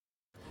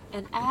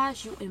And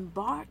as you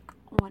embark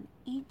on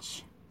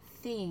each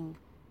thing,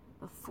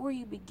 before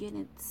you begin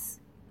it,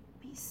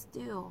 be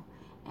still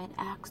and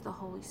ask the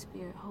Holy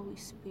Spirit, Holy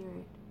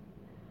Spirit,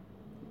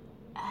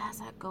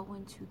 as I go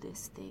into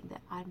this thing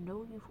that I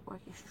know you've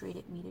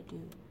orchestrated me to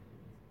do,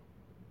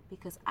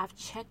 because I've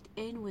checked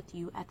in with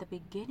you at the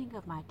beginning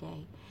of my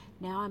day.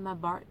 Now I'm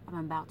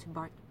about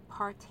to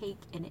partake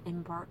and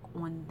embark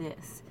on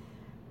this.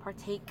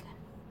 Partake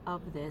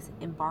of this,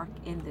 embark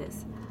in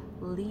this.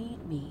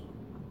 Lead me,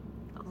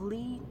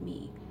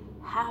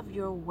 have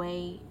your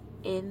way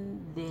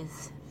in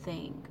this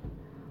thing.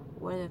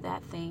 Whether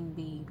that thing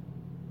be,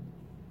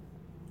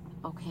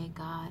 okay,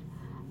 God,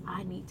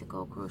 I need to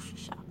go grocery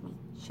shopping.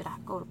 Should I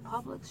go to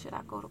Publix? Should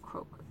I go to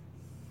Kroger?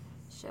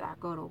 Should I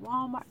go to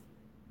Walmart?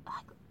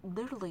 Like,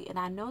 literally, and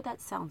I know that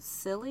sounds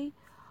silly,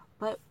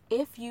 but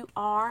if you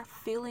are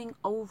feeling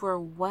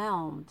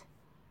overwhelmed,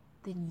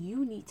 then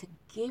you need to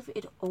give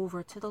it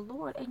over to the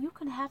Lord. And you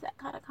can have that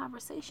kind of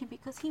conversation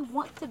because He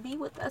wants to be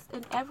with us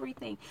in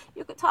everything.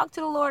 You can talk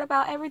to the Lord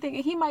about everything,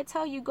 and He might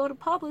tell you go to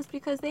Publix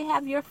because they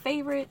have your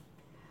favorite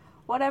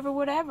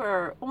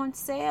whatever on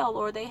sale,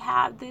 or they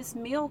have this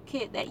meal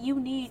kit that you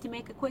need to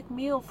make a quick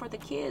meal for the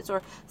kids,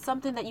 or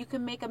something that you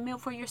can make a meal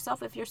for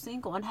yourself if you're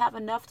single and have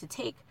enough to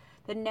take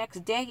the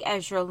next day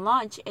as your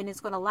lunch, and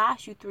it's going to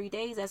last you 3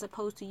 days, as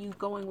opposed to you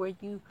going where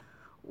you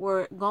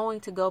were going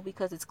to go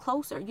because it's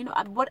closer.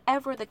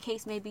 Whatever the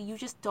case may be, you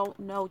just don't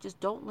know. Just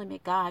don't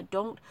limit God.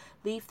 Don't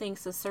leave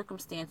things to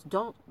circumstance.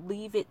 Don't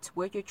leave it to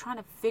where you're trying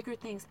to figure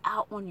things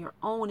out on your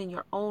own, in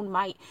your own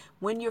might.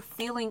 When you're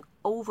feeling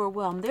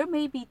overwhelmed, there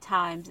may be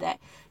times that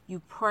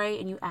you pray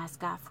and you ask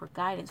God for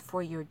guidance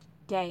for your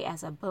day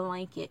as a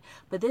blanket,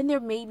 but then there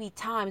may be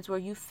times where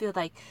you feel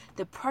like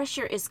the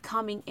pressure is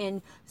coming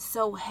in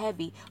so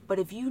heavy. But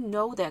if you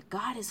know that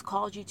God has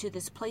called you to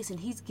this place and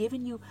He's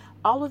given you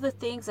all of the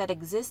things that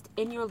exist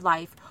in your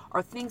life,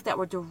 or things that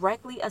were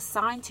directly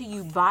assigned to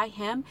you by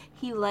Him,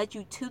 He led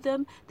you to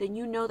them, then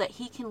you know that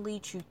He can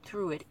lead you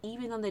through it,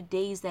 even on the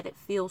days that it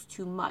feels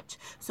too much.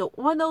 So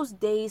on those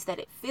days that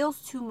it feels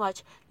too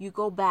much, you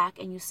go back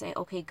and you say,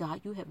 okay,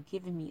 God, you have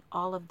given me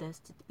all of this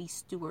to be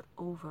steward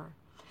over.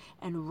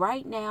 And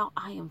right now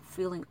I am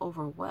feeling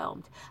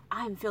overwhelmed.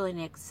 I am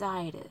feeling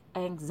anxiety.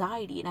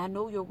 And I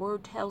know your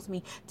word tells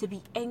me to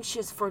be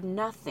anxious for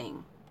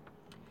nothing.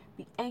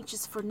 Be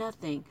anxious for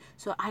nothing.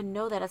 So I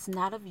know that it's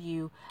not of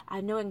you.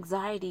 I know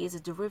anxiety is a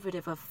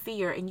derivative of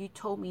fear. And you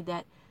told me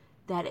that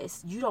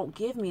is, you don't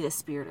give me the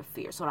spirit of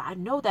fear. So I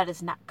know that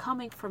it's not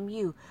coming from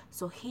you.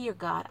 So here,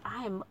 God,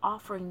 I am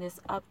offering this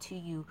up to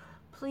you.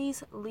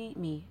 Please lead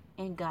me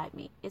and guide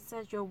me. It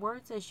says, your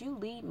word says, you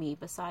lead me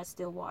beside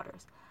still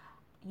waters.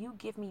 You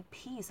give me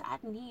peace. I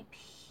need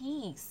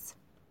peace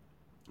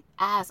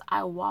as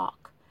I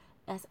walk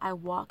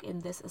in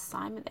this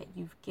assignment that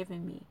you've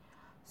given me.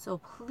 So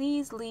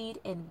please lead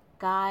and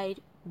guide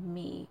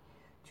me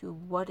to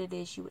what it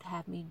is you would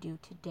have me do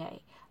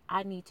today.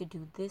 I need to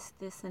do this,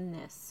 and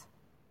this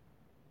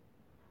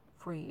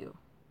for you.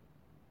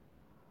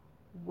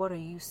 What are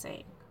you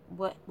saying?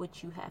 What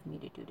would you have me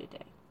to do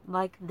today?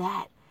 Like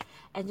that.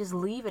 And just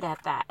leave it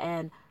at that.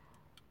 And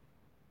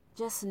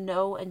just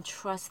know and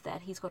trust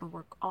that He's going to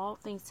work all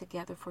things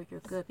together for your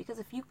good. Because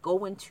if you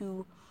go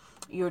into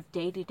your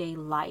day-to-day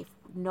life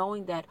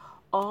knowing that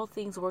all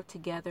things work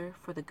together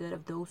for the good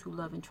of those who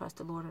love and trust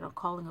the Lord and are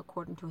calling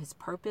according to His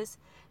purpose,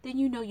 then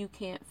you know you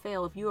can't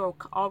fail. If you are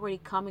already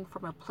coming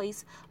from a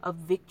place of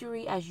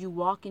victory as you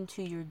walk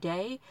into your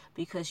day,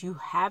 because you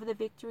have the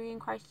victory in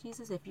Christ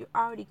Jesus, if you're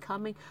already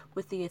coming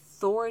with the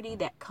authority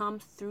that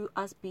comes through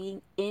us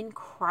being in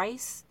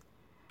Christ,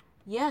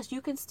 yes,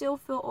 you can still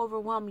feel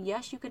overwhelmed.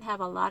 Yes, you can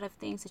have a lot of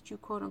things that you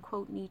quote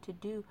unquote need to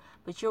do.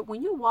 But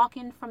when you walk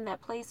in from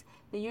that place,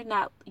 then you're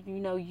not,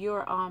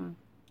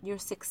 your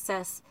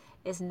success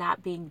is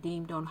not being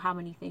deemed on how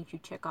many things you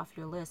check off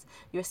your list.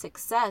 Your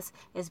success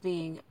is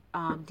being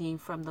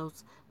deemed from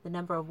the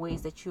number of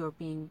ways that you are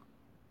being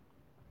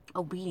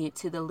obedient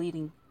to the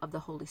leading of the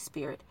Holy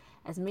Spirit.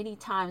 As many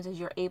times as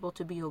you're able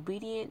to be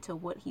obedient to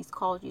what He's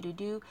called you to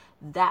do,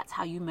 that's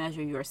how you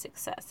measure your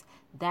success.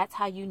 That's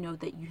how you know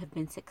that you have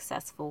been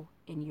successful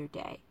in your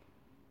day.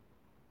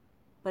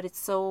 But it's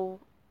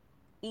so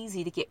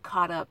easy to get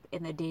caught up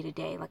in the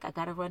day-to-day. Like, I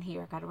gotta run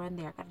here, I gotta run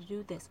there, I gotta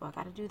do this, I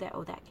gotta do that.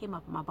 Oh, that came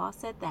up, my boss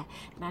said that,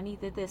 and I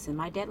needed this, and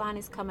my deadline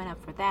is coming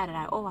up for that, and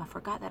I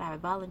forgot that I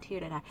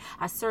volunteered, and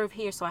I serve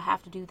here, so I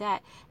have to do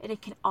that. And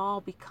it can all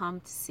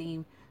become to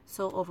seem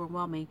so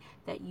overwhelming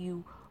that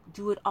you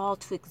do it all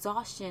to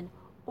exhaustion,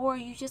 or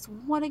you just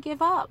want to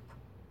give up.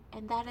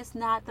 And that is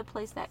not the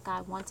place that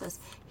God wants us.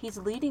 He's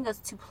leading us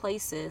to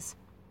places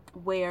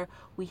where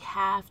we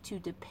have to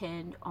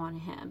depend on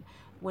Him.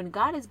 When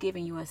God is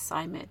giving you an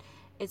assignment,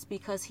 it's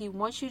because He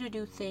wants you to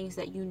do things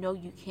that you know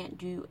you can't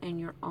do in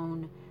your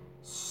own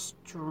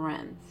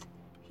strength.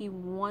 He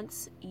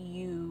wants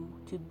you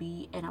to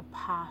be in a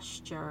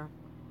posture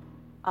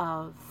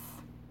of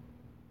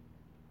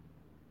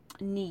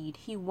need.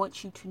 He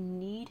wants you to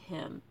need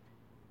Him.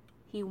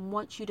 He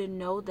wants you to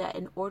know that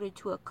in order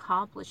to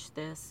accomplish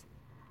this,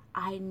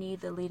 I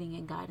need the leading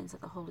and guidance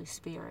of the Holy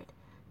Spirit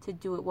to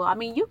do it well. I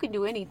mean, you can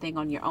do anything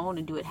on your own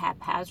and do it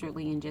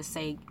haphazardly and just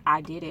say,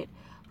 I did it.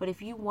 But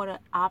if you want to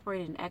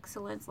operate in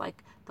excellence,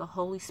 like the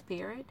Holy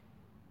Spirit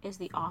is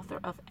the author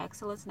of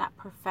excellence, not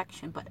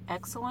perfection, but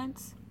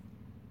excellence,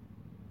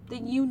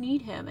 then you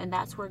need him. And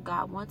that's where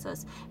God wants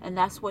us. And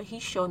that's what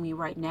he's showing me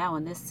right now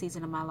in this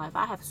season of my life.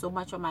 I have so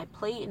much on my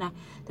plate, and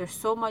there's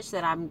so much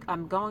that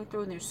I'm going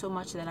through, and there's so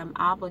much that I'm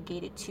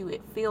obligated to.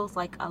 It feels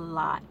like a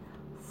lot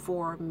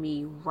for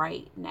me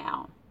right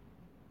now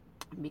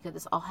because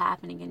it's all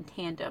happening in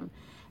tandem.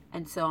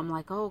 And so I'm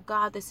like, oh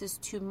God, this is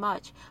too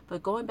much.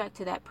 But going back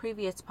to that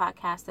previous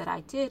podcast that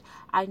I did,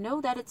 I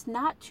know that it's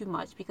not too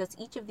much because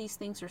each of these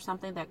things are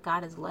something that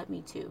God has led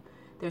me to.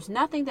 There's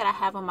nothing that I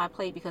have on my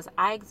plate because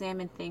I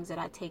examine things that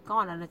I take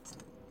on, and it's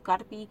got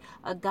to be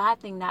a God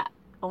thing, not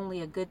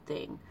only a good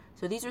thing.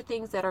 So these are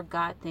things that are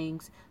God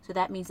things. So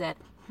that means that,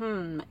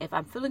 if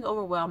I'm feeling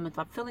overwhelmed, if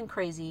I'm feeling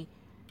crazy,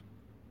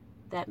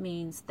 that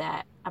means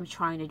that I'm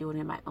trying to do it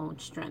in my own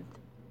strength.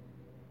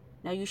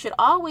 Now, you should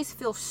always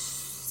feel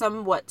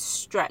somewhat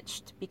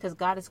stretched because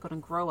God is going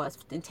to grow us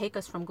and take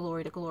us from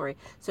glory to glory.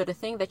 So the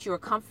thing that you were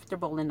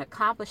comfortable in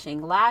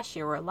accomplishing last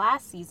year or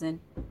last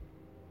season,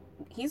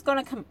 he's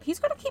going to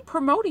keep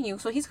promoting you.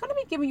 So he's going to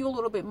be giving you a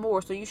little bit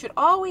more. So you should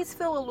always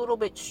feel a little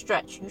bit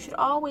stretched. You should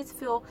always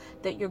feel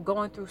that you're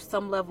going through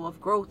some level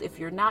of growth. If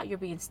you're not, you're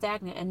being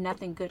stagnant, and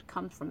nothing good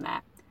comes from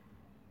that.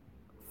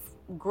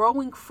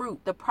 Growing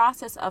fruit, the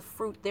process of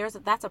fruit,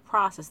 that's a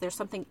process. There's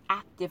something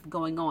active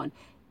going on.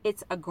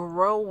 It's a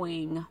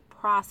growing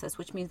process,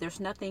 which means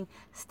there's nothing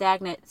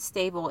stagnant,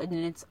 stable, and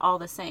it's all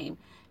the same.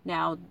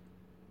 Now,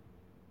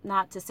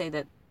 not to say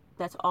that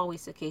that's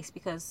always the case,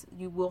 because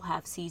you will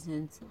have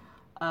seasons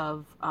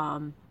of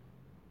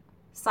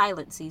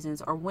silent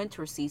seasons or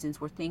winter seasons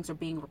where things are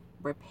being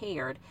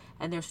repaired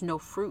and there's no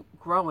fruit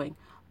growing.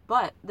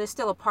 But there's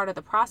still a part of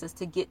the process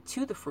to get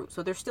to the fruit.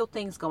 So there's still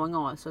things going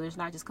on. So there's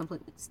not just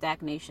complete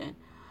stagnation.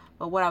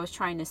 But what I was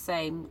trying to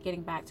say,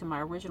 getting back to my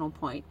original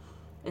point,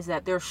 is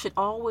that there should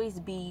always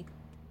be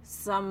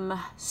some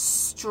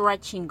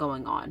stretching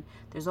going on.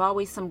 There's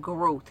always some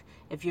growth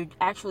if you're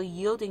actually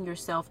yielding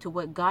yourself to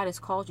what God has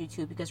called you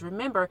to. Because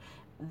remember,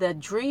 the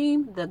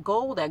dream, the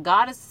goal that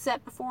God has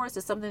set before us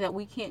is something that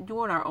we can't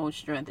do in our own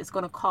strength. It's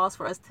going to cause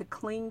for us to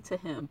cling to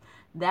him.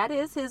 That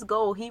is his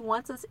goal. He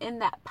wants us in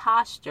that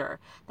posture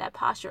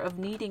of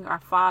needing our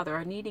Father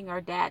or needing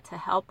our dad to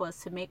help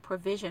us, to make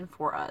provision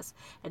for us.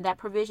 And that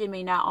provision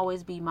may not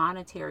always be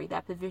monetary.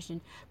 That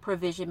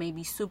provision may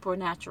be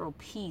supernatural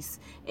peace.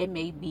 It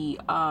may be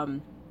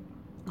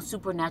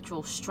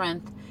supernatural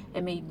strength.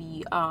 It may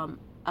be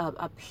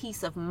a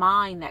peace of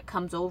mind that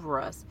comes over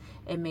us.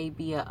 It may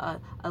be a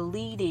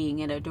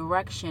leading and a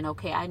direction.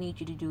 Okay, I need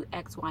you to do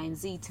X, Y, and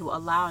Z to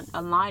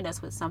align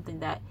us with something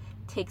that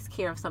takes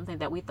care of something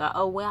that we thought,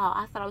 oh, well,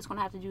 I thought I was going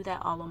to have to do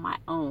that all on my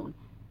own.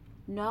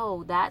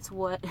 No, that's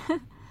what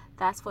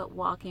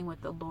walking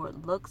with the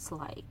Lord looks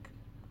like.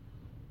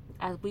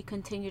 As we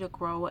continue to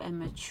grow and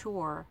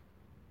mature,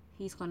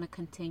 he's going to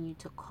continue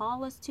to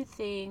call us to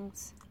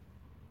things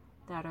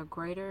that are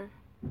greater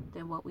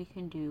than what we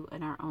can do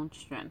in our own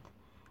strength.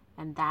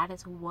 And that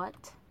is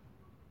what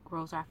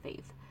grows our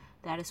faith.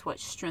 That is what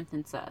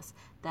strengthens us.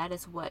 That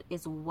is what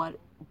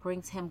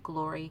brings him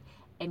glory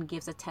and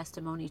gives a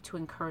testimony to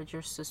encourage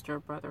your sister or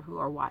brother who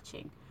are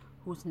watching,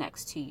 who's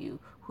next to you,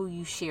 who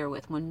you share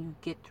with when you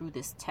get through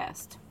this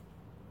test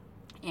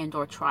and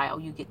or trial,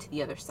 you get to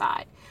the other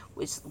side,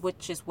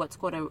 which is what's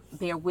going to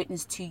bear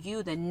witness to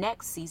you the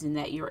next season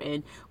that you're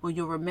in, when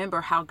you'll remember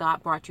how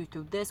God brought you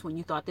through this when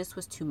you thought this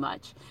was too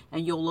much.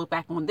 And you'll look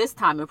back on this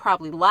time and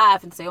probably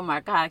laugh and say, oh my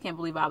God, I can't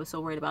believe I was so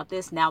worried about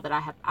this, now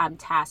that I'm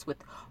tasked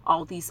with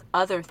all these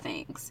other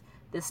things.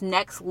 This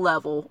next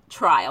level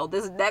trial,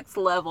 this next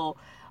level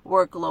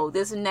workload,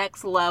 this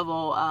next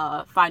level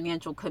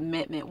financial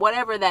commitment,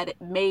 whatever that it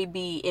may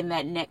be in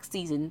that next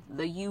season.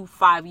 The you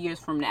 5 years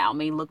from now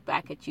may look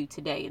back at you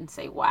today and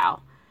say,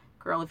 wow,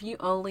 girl, if you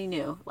only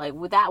knew, like,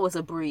 well, that was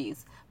a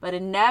breeze. But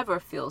it never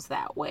feels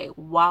that way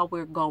while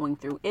we're going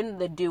through. In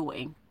the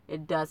doing,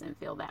 it doesn't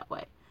feel that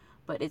way.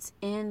 But it's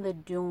in the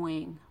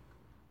doing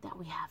that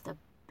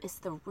it's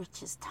the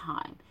richest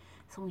time.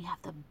 So we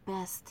have the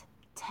best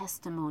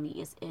testimony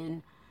is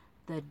in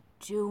the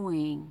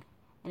doing.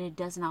 And it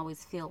doesn't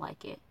always feel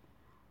like it.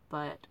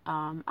 But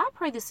I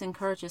pray this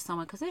encourages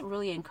someone, because it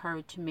really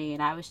encouraged me.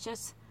 And I was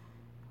just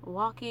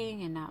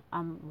walking, and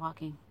I'm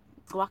walking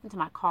to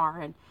my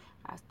car, and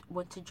I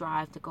went to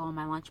drive to go on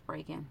my lunch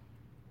break. And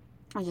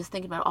I was just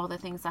thinking about all the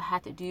things I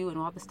had to do and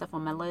all the stuff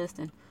on my list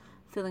and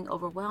feeling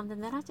overwhelmed.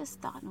 And then I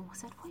just thought and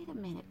said, wait a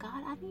minute,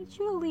 God, I need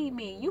you to lead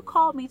me. You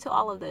called me to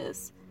all of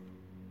this.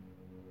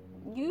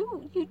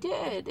 You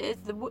did.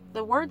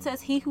 The word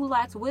says, he who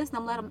lacks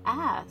wisdom, let him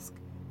ask.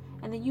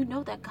 And then you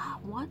know that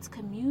God wants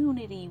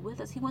community with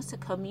us. He wants to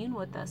commune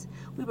with us.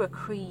 We were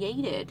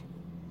created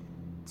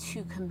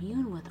to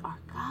commune with our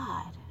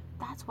God.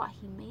 That's why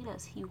he made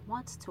us. He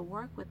wants to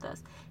work with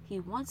us. He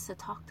wants to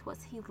talk to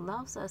us. He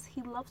loves us.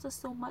 He loves us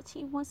so much.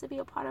 He wants to be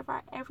a part of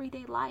our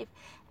everyday life.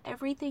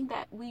 Everything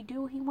that we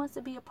do, he wants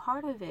to be a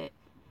part of it.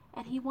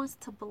 And he wants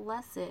to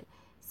bless it.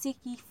 Seek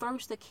ye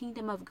first the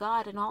kingdom of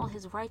God and all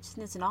his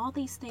righteousness, and all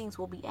these things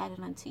will be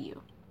added unto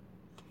you.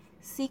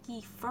 Seek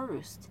ye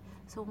first.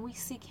 So when we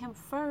seek him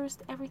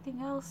first,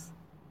 everything else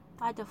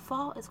by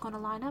default is going to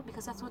line up,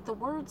 because that's what the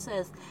word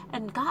says.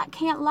 And God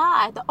can't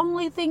lie. The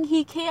only thing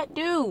he can't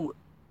do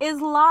is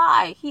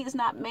lie. He is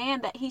not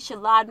man that he should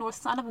lie, nor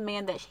son of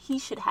man that he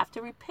should have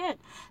to repent.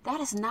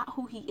 That is not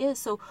who he is.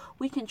 So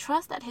we can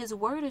trust that his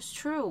word is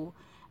true.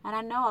 And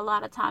I know a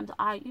lot of times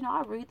I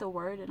read the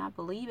word and I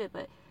believe it,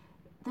 but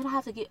then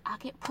I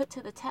get put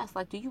to the test.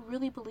 Like, do you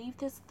really believe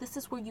this? This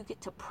is where you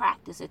get to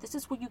practice it. This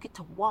is where you get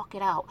to walk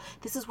it out.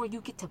 This is where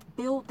you get to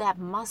build that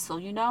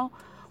muscle,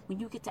 when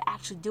you get to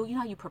actually do,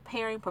 how you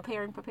preparing for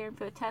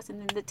the test,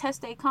 and then the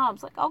test day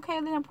comes. Like, okay,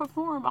 then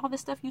perform all the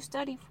stuff you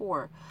study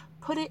for.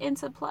 Put it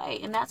into play.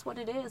 And that's what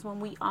it is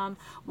when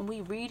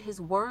we read his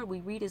word,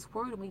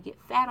 and we get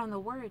fat on the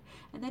word.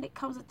 And then it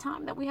comes a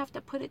time that we have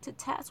to put it to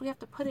test. We have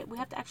to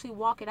actually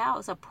walk it out.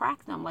 It's a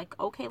practicum. Like,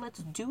 okay,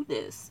 let's do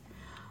this.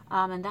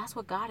 And that's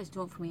what God is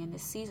doing for me in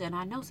this season.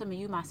 I know some of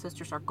you, my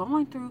sisters, are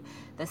going through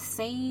the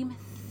same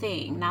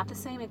thing. Not the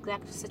same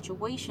exact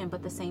situation,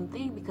 but the same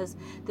thing, because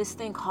this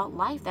thing called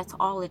life, that's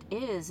all it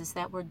is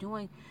that we're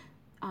doing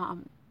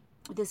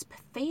this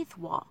faith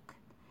walk.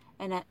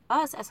 And at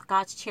us, as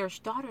God's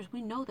cherished daughters,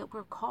 we know that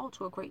we're called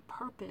to a great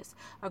purpose,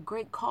 a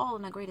great call,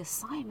 and a great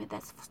assignment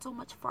that's so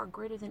much far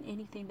greater than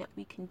anything that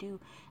we can do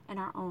in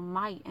our own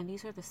might. And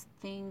these are the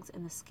things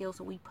and the skills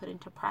that we put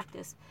into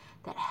practice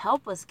that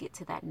help us get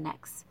to that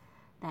next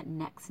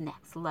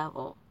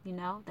level,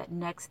 that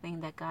next thing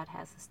that God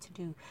has us to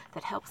do,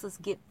 that helps us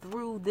get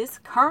through this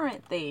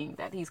current thing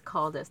that he's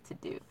called us to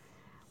do.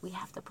 We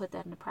have to put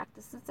that into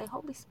practice and say,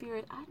 Holy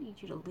Spirit, I need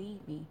you to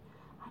lead me.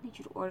 I need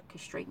you to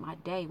orchestrate my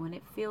day when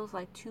it feels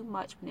like too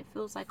much, when it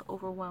feels like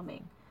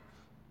overwhelming.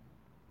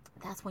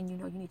 That's when you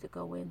need to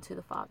go into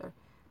the Father.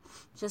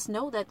 Just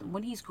know that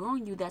when he's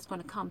growing you, that's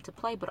going to come to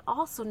play. But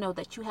also know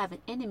that you have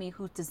an enemy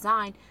who's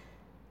designed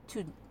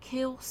to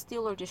kill,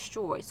 steal, or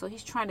destroy. So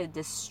he's trying to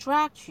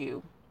distract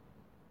you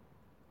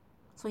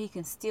so he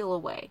can steal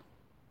away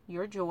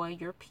your joy,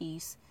 your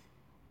peace,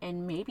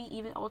 and maybe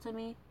even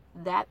ultimately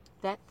that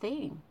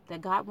thing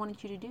that God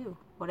wanted you to do,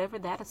 whatever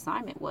that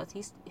assignment was.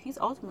 He's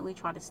ultimately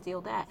trying to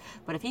steal that.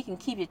 But if he can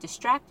keep you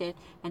distracted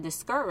and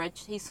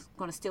discouraged, he's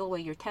going to steal away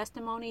your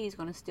testimony. He's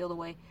going to steal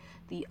away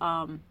the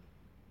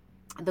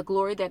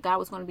glory that God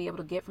was going to be able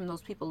to get from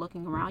those people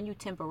looking around you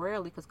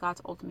temporarily, because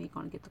God's ultimately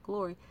going to get the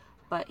glory.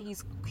 But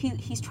he's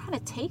trying to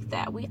take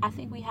that. I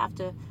think we have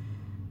to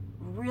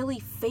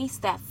really face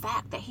that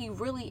fact that he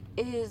really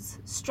is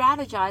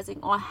strategizing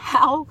on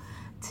how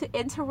to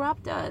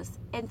interrupt us.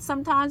 And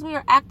sometimes we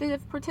are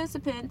active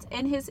participants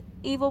in his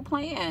evil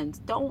plans.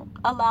 Don't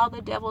allow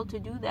the devil to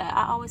do that.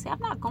 I always say, I'm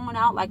not going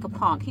out like a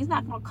punk. He's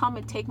not going to come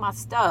and take my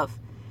stuff.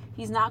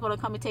 He's not going to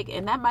come and take it.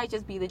 And that might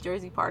just be the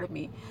Jersey part of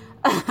me.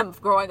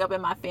 Growing up in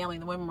my family,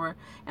 the women were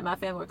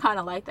kind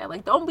of like that.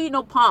 Like, don't be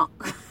no punk.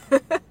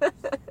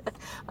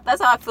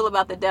 That's how I feel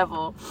about the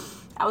devil.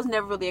 I was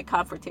never really a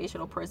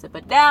confrontational person.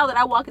 But now that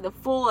I walk in the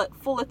full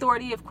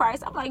authority of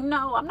Christ, I'm like,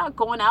 no, I'm not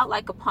going out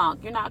like a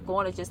punk. You're not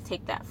going to just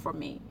take that from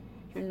me.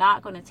 You're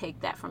not going to take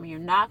that from me. You're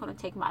not going to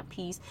take my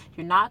peace.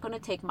 You're not going to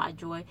take my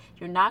joy.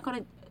 You're not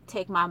going to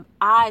take my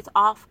eyes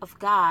off of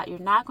God. You're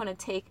not going to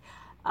take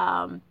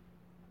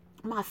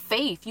my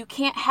faith. You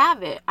can't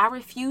have it. I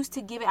refuse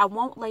to give it. I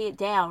won't lay it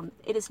down.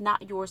 It is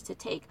not yours to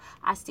take.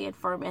 I stand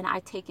firm and I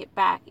take it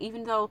back,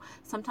 even though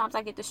sometimes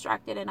I get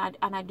distracted and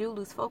I do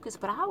lose focus,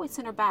 but I always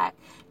send her back.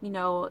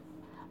 The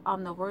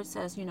word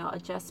says, a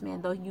just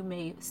man, though you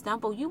may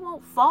stumble, you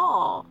won't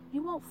fall.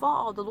 You won't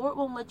fall. The Lord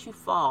won't let you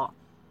fall.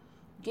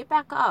 Get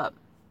back up,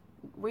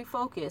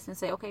 refocus, and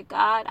say, okay,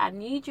 God, I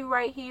need you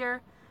right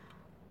here.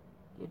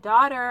 Your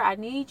daughter, I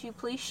need you.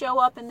 Please show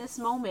up in this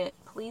moment.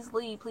 Please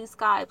lead, please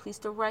guide, please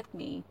direct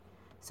me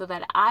so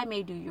that I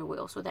may do your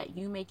will, so that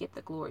you may get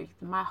the glory.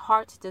 My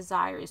heart's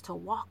desire is to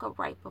walk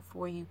upright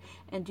before you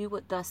and do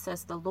what thus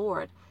says the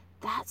Lord.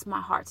 That's my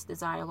heart's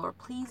desire, Lord.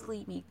 Please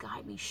lead me,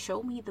 guide me,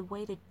 show me the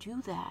way to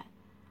do that.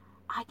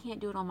 I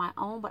can't do it on my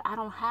own, but I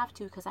don't have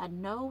to, because I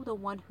know the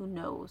one who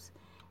knows.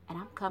 And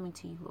I'm coming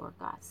to you, Lord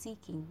God,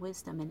 seeking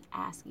wisdom and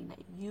asking that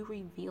you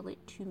reveal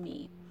it to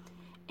me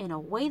in a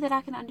way that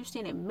I can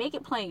understand it. Make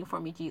it plain for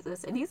me,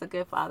 Jesus. And he's a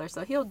good father,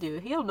 so he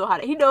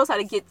knows how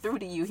to get through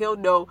to you. He'll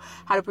know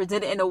how to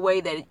present it in a way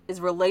that is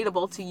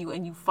relatable to you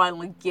and you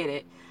finally get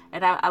it.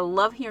 And I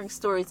love hearing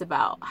stories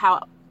about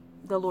how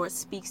the Lord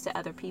speaks to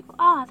other people.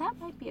 That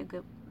might be a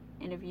good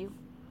interview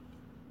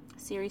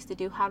series to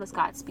do. How does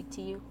God speak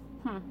to you?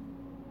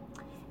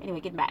 Anyway,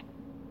 getting back.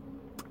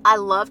 I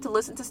love to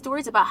listen to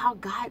stories about how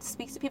God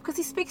speaks to people, because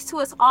he speaks to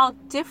us all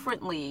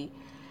differently.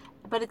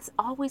 But it's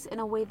always in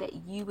a way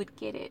that you would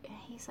get it.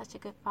 He's such a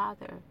good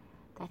father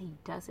that he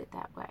does it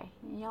that way.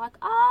 And you're like,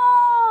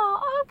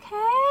 oh,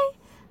 okay.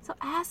 So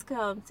ask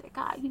him, say,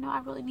 God, I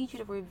really need you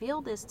to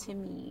reveal this to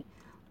me.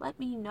 Let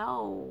me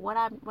know what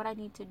I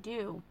need to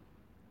do.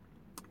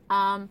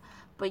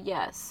 But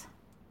yes,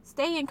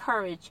 stay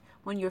encouraged.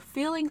 When you're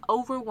feeling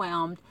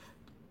overwhelmed,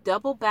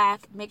 double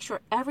back. Make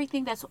sure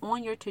everything that's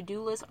on your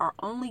to-do list are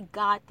only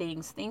God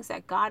things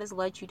that God has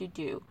led you to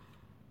do.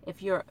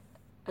 If you're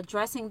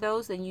addressing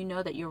those, then you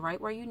know that you're right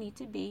where you need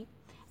to be,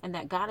 and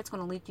that God is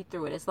going to lead you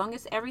through it. As long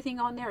as everything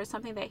on there is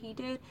something that he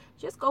did,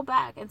 just go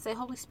back and say,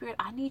 Holy Spirit,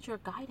 I need your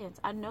guidance.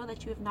 I know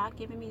that you have not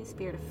given me the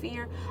spirit of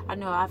fear. I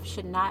know I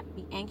should not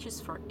be anxious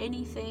for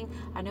anything.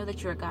 I know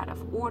that you're a God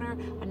of order.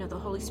 I know the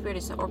Holy Spirit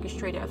is the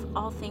orchestrator of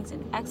all things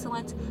in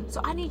excellence. So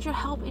I need your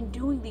help in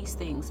doing these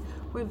things.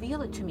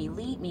 Reveal it to me,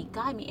 lead me,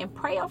 guide me, and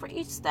pray over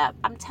each step.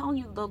 I'm telling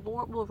you, the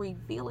Lord will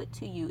reveal it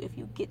to you if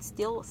you get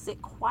still,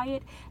 sit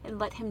quiet, and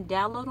let him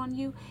download on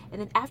you.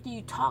 And then after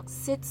you talk,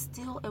 sit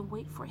still and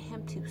wait for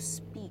him to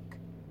speak.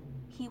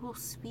 He will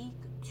speak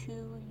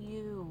to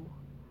you.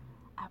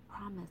 I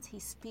promise. He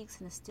speaks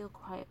in a still,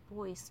 quiet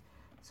voice.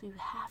 So you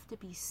have to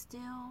be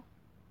still.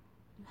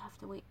 You have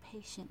to wait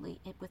patiently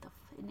and with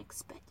an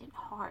expectant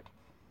heart.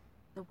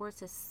 The word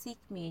says, seek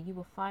me and you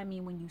will find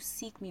me when you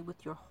seek me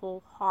with your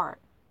whole heart.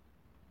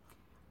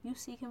 You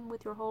seek him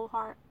with your whole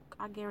heart,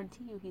 I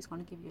guarantee you he's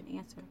going to give you an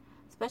answer.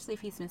 Especially if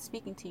he's been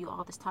speaking to you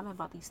all this time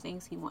about these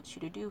things he wants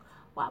you to do.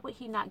 Why would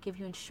he not give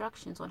you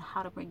instructions on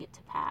how to bring it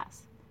to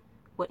pass?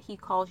 What he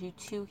calls you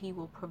to, he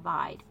will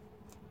provide.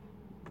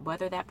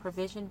 Whether that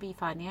provision be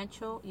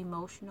financial,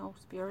 emotional,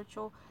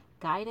 spiritual,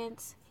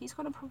 guidance, he's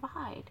going to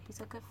provide. He's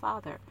a good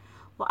father.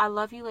 Well, I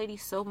love you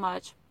ladies so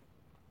much.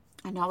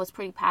 I know I was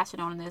pretty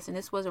passionate on this, and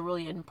this was a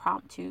really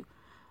impromptu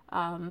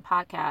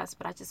podcast,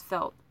 but I just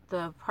felt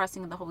the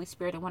pressing of the Holy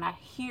Spirit. And when I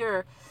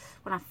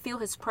feel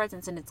his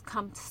presence and it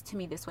comes to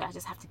me this way, I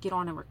just have to get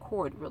on and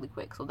record really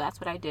quick. So that's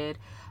what I did.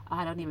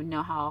 I don't even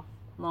know how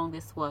long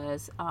this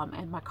was.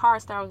 And my car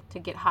started to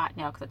get hot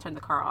now because I turned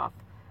the car off.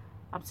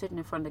 I'm sitting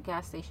in front of the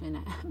gas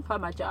station by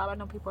my job. I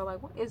know people are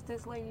like, what is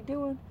this lady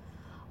doing?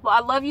 Well, I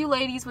love you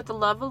ladies with the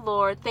love of the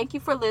Lord. Thank you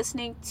for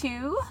listening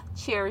to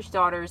Cherished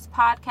Daughters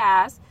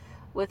podcast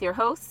with your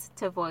host,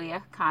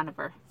 Tavoya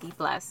Conover. Be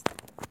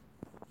blessed.